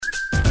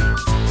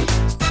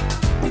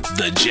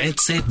The Jet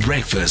Set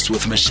Breakfast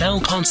with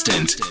Michelle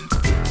Constant.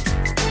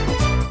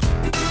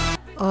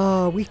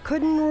 Oh, we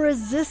couldn't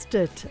resist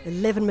it.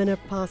 11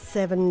 minutes past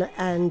 7,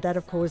 and that,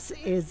 of course,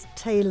 is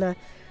Taylor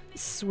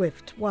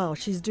Swift. Wow,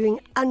 she's doing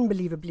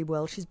unbelievably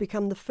well. She's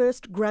become the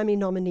first Grammy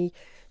nominee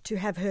to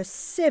have her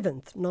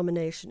 7th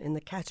nomination in the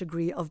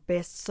category of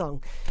Best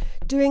Song.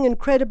 Doing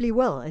incredibly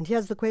well. And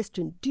here's the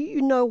question. Do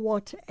you know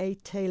what a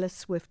Taylor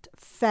Swift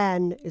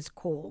fan is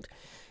called?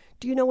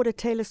 Do you know what a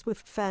Taylor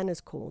Swift fan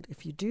is called?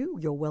 If you do,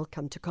 you're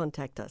welcome to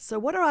contact us. So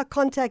what are our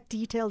contact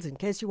details in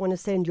case you want to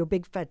send your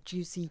big, fat,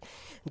 juicy,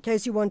 in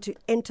case you want to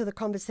enter the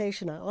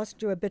conversation? I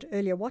asked you a bit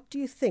earlier, what do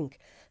you think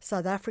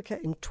South Africa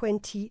in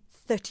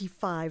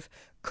 2035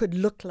 could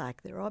look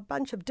like? There are a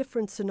bunch of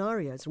different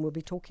scenarios, and we'll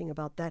be talking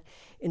about that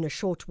in a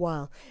short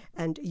while.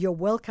 And you're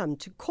welcome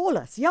to call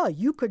us. Yeah,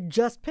 you could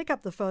just pick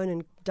up the phone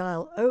and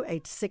dial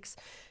 086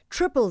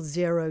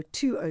 000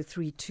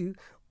 2032.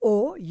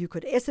 Or you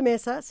could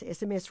SMS us,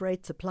 SMS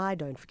rates apply,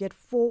 don't forget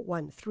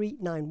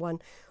 41391.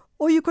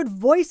 Or you could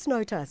voice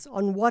note us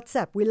on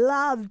WhatsApp. We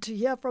love to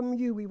hear from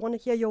you. We want to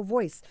hear your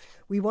voice.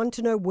 We want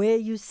to know where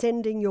you're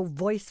sending your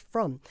voice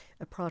from,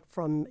 apart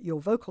from your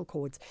vocal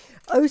cords.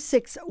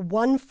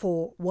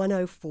 0614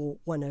 104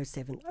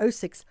 107.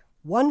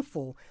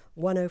 0614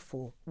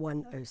 104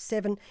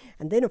 107.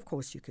 And then, of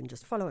course, you can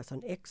just follow us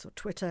on X or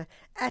Twitter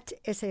at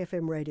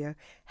SAFM Radio,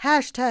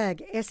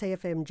 hashtag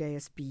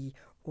SAFMJSB,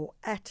 or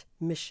at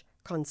Mish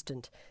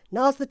Constant.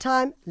 Now's the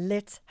time.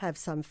 Let's have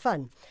some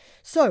fun.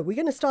 So we're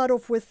going to start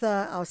off with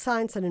our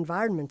science and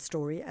environment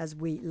story, as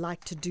we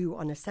like to do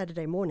on a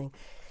Saturday morning.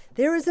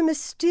 There is a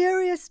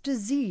mysterious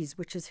disease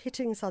which is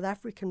hitting South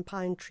African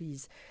pine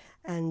trees,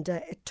 and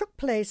it took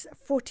place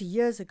 40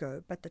 years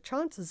ago, but the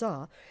chances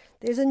are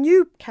there's a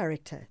new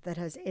character that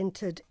has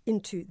entered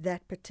into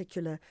that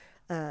particular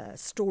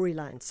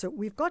storyline. So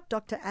we've got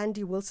Dr.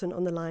 Andi Wilson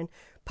on the line,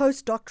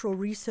 postdoctoral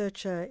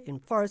researcher in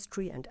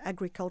forestry and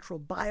agricultural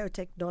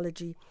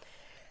biotechnology,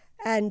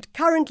 and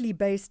currently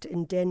based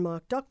in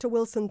Denmark. Dr.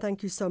 Wilson,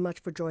 thank you so much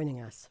for joining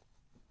us.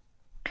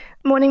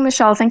 Morning,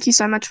 Michelle. Thank you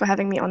so much for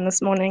having me on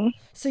this morning.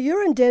 So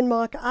you're in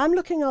Denmark. I'm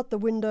looking out the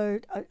window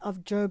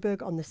of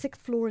Joburg on the 6th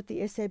floor at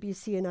the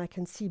SABC, and I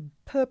can see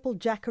purple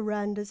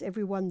jacarandas,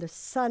 everyone. The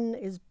sun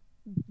is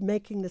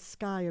making the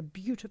sky a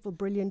beautiful,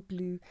 brilliant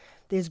blue.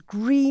 There's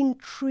green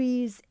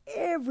trees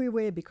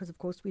everywhere because, of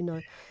course, we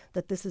know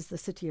that this is the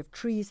city of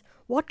trees.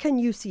 What can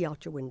you see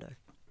out your window?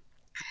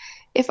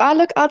 If I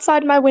look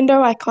outside my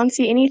window, I can't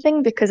see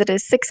anything because it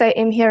is 6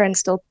 a.m. here and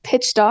still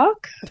pitch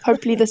dark.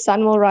 Hopefully the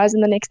sun will rise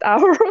in the next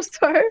hour or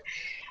so.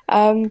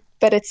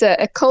 But it's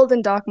a cold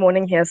and dark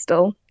morning here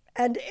still.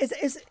 And is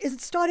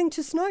it starting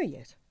to snow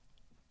yet?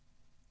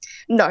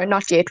 No,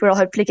 not yet. We'll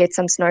hopefully get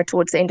some snow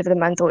towards the end of the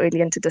month or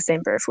early into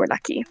December if we're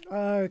lucky.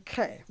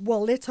 Okay.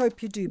 Well, let's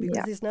hope you do,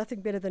 because there's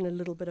nothing better than a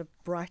little bit of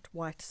bright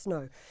white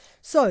snow.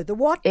 So the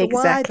what, the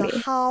exactly. why, the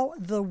how,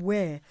 the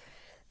where.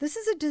 This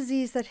is a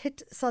disease that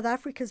hit South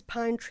Africa's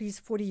pine trees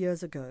 40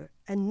 years ago.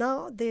 And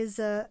now there's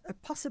a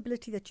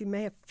possibility that you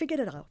may have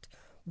figured it out,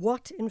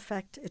 what in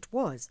fact it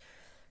was.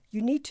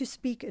 You need to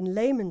speak in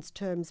layman's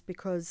terms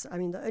because, I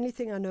mean, the only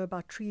thing I know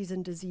about trees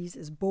and disease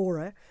is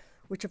borer,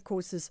 which of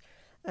course is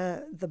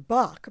the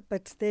bark,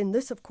 but then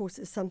this, of course,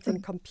 is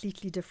something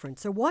completely different.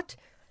 So what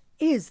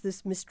is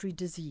this mystery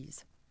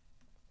disease?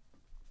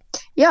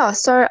 Yeah,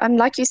 so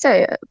like you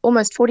say,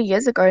 almost 40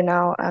 years ago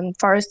now,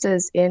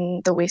 foresters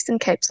in the Western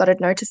Cape started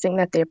noticing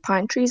that their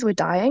pine trees were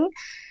dying,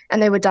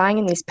 and they were dying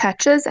in these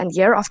patches, and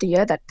year after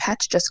year, that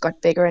patch just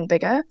got bigger and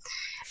bigger.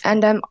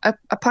 And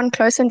upon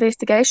close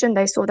investigation,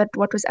 they saw that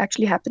what was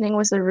actually happening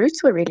was the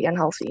roots were really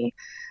unhealthy.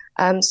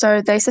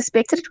 So they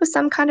suspected it was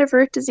some kind of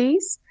root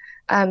disease.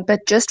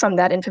 But just from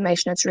that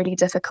information, it's really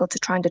difficult to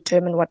try and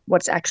determine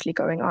what's actually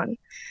going on.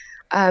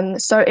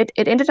 So it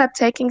ended up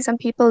taking some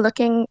people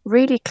looking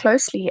really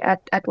closely at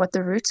what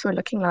the roots were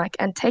looking like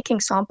and taking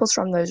samples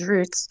from those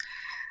roots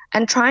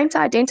and trying to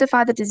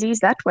identify the disease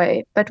that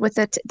way. But with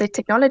the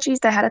technologies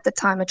they had at the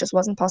time, it just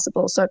wasn't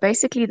possible. So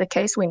basically the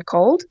case went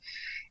cold,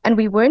 and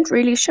we weren't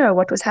really sure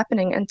what was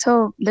happening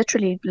until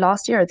literally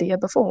last year or the year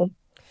before.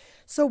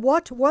 So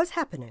what was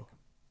happening?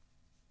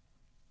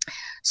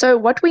 So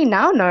what we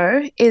now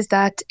know is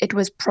that it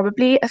was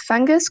probably a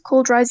fungus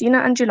called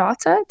Rhizina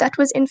undulata that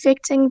was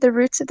infecting the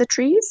roots of the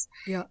trees.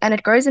 Yeah. And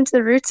it goes into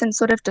the roots and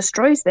sort of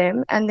destroys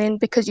them. And then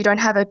because you don't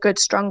have a good,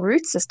 strong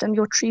root system,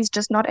 your tree's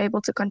just not able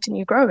to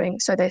continue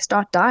growing. So they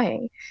start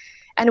dying.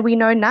 And we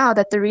know now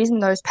that the reason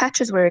those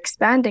patches were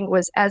expanding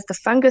was as the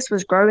fungus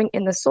was growing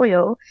in the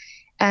soil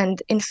and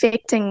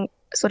infecting,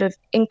 sort of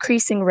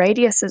increasing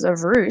radiuses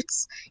of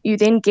roots, you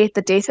then get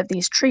the death of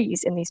these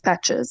trees in these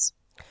patches.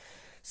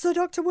 So,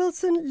 Dr.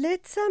 Wilson,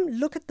 let's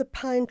look at the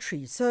pine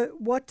tree. So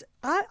what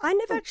I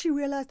never actually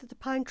realized that the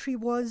pine tree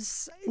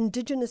was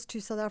indigenous to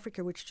South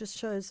Africa, which just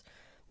shows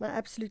my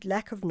absolute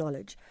lack of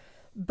knowledge.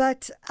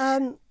 But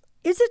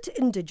is it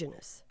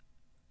indigenous?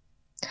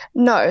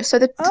 No, so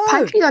the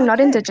pine Oh, trees are not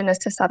okay. indigenous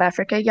to South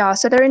Africa. Yeah,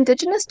 so they're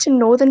indigenous to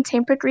northern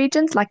temperate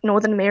regions like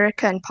Northern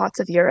America and parts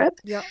of Europe.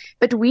 Yeah.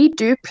 But we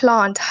do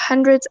plant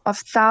hundreds of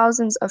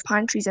thousands of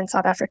pine trees in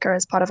South Africa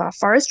as part of our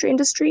forestry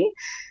industry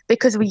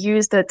because we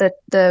use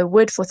the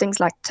wood for things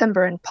like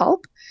timber and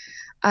pulp.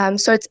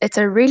 So it's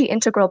a really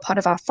integral part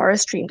of our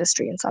forestry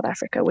industry in South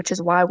Africa, which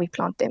is why we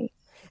plant them.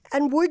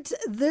 And would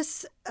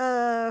this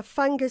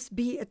fungus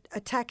be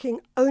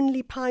attacking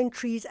only pine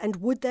trees, and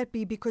would that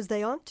be because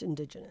they aren't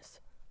indigenous?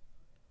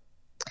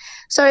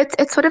 So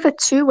it's sort of a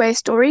two-way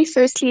story.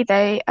 Firstly,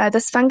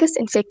 this fungus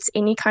infects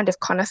any kind of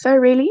conifer,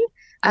 really.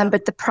 Yeah,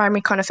 But the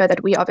primary conifer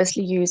that we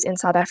obviously use in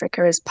South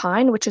Africa is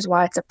pine, which is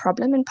why it's a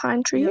problem in pine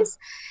yeah. trees.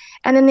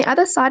 And then the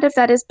other side of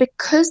that is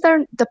because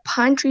the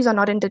pine trees are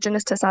not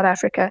indigenous to South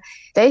Africa,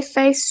 they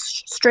face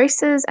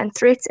stresses and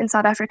threats in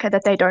South Africa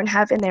that they don't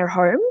have in their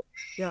home.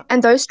 Yeah.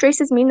 And those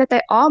stresses mean that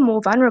they are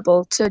more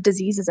vulnerable to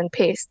diseases and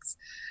pests.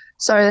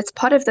 So it's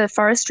part of the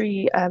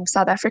forestry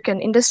South African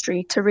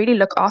industry to really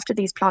look after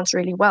these plants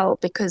really well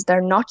because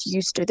they're not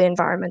used to the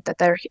environment that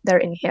they're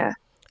in here.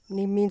 And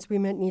it means we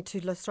might need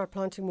to start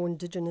planting more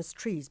indigenous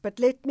trees. But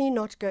let me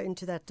not go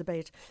into that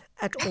debate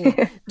at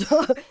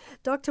all.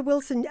 Dr.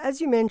 Wilson,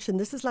 as you mentioned,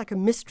 this is like a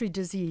mystery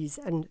disease,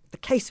 and the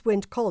case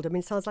went cold. I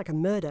mean, it sounds like a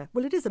murder.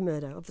 Well, it is a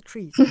murder of the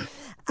trees.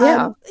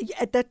 Yeah.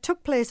 That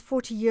took place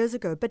 40 years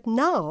ago. But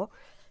now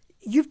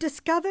you've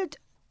discovered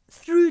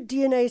through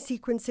DNA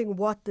sequencing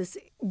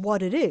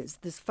what it is,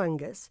 this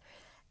fungus.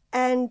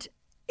 And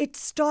it's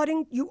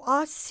starting, you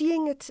are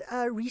seeing it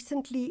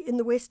recently in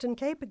the Western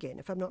Cape again,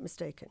 if I'm not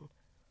mistaken.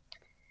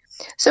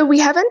 So we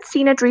haven't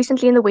seen it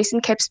recently in the Western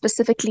Cape,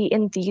 specifically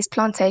in these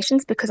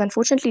plantations, because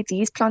unfortunately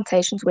these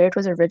plantations where it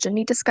was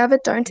originally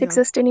discovered don't Yeah.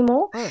 exist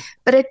anymore. Oh,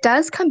 But it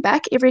does come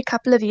back every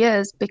couple of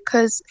years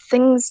because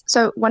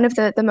so one of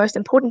the most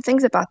important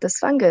things about this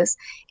fungus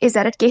is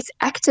that it gets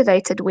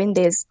activated when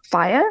there's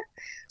fire.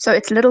 So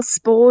its little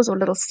spores or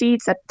little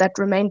seeds that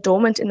remain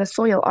dormant in the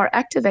soil are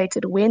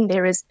activated when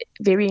there is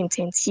very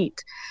intense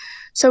heat.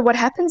 So what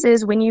happens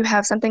is when you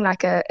have something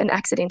like an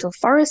accidental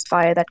forest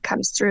fire that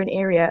comes through an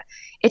area,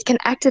 it can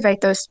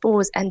activate those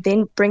spores and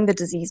then bring the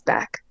disease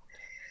back.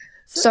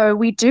 So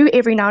we do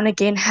every now and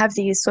again have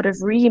these sort of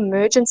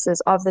re-emergences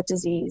of the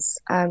disease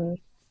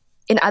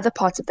in other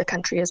parts of the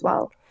country as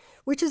well.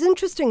 which is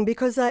interesting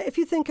because if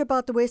you think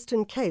about the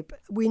Western Cape,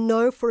 we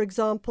know, for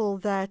example,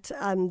 that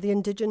the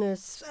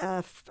indigenous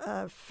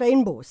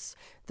fynbos,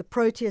 the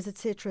proteas,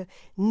 etc.,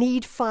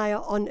 need fire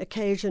on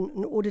occasion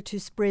in order to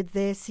spread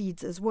their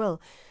seeds as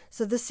well.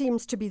 So this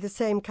seems to be the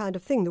same kind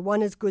of thing. The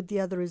one is good, the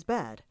other is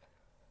bad.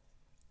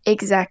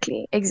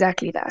 Exactly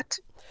that.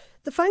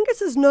 The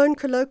fungus is known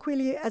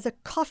colloquially as a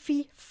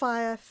coffee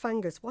fire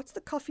fungus. What's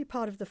the coffee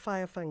part of the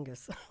fire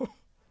fungus?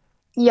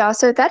 Yeah,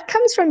 so that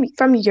comes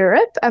from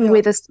Europe, Yeah.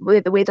 where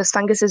this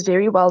fungus is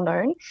very well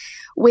known,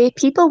 where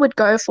people would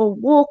go for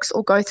walks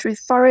or go through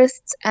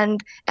forests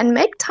and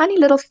make tiny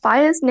little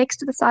fires next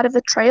to the side of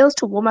the trails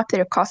to warm up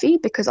their coffee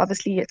because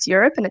obviously it's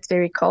Europe and it's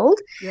very cold.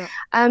 Yeah.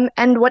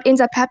 And what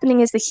ends up happening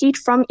is the heat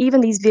from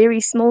even these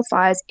very small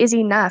fires is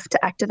enough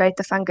to activate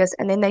the fungus,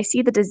 and then they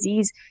see the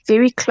disease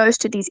very close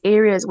to these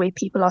areas where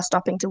people are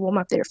stopping to warm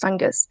up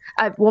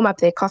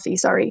their coffee.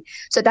 Sorry.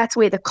 So that's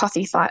where the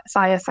coffee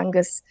fire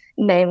fungus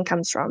name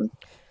comes from.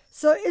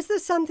 So is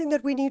this something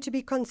that we need to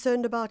be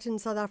concerned about in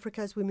South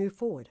Africa as we move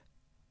forward?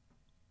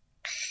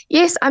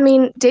 Yes, I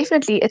mean,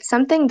 definitely. It's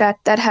something that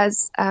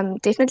has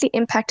definitely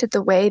impacted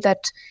the way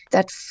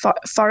that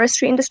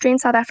forestry industry in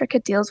South Africa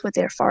deals with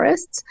their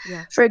forests.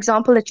 Yeah. For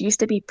example, it used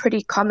to be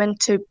pretty common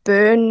to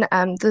burn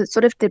the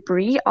sort of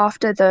debris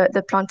after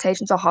the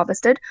plantations are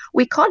harvested.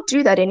 We can't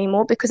do that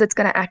anymore because it's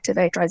going to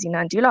activate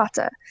Rhizina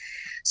undulata.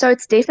 So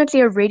it's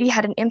definitely already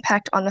had an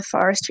impact on the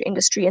forestry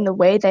industry in the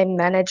way they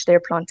manage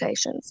their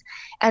plantations.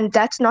 And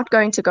that's not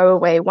going to go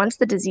away. Once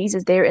the disease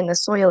is there in the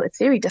soil, it's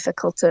very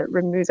difficult to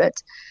remove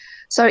it.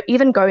 So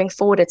even going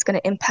forward, it's going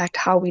to impact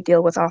how we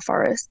deal with our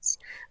forests.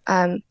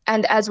 And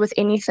as with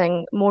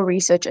anything, more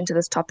research into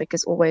this topic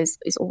is always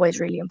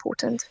really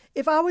important.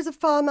 If I was a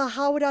farmer,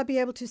 how would I be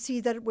able to see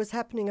that it was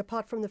happening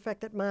apart from the fact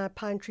that my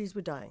pine trees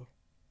were dying?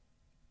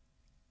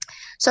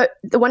 So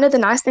one of the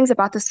nice things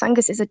about this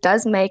fungus is it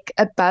does make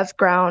above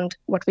ground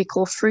what we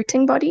call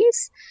fruiting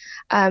bodies.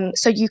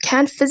 So you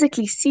can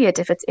physically see it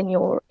if it's in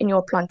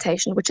your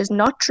plantation, which is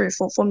not true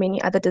for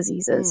many other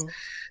diseases.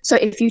 So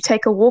if you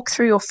take a walk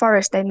through your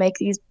forest, they make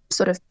these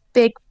sort of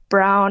big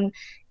brown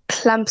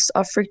clumps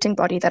of fruiting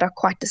body that are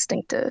quite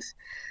distinctive.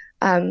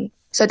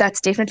 So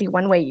that's definitely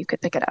one way you could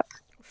pick it up.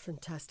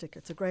 Fantastic.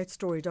 It's a great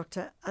story.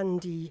 Dr.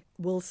 Andi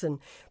Wilson,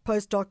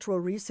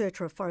 postdoctoral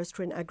researcher of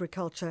forestry and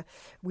agriculture.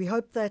 We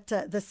hope that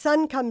the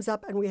sun comes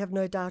up, and we have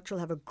no doubt you'll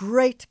have a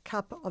great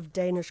cup of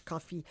Danish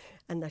coffee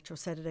and that your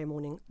Saturday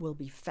morning will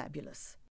be fabulous.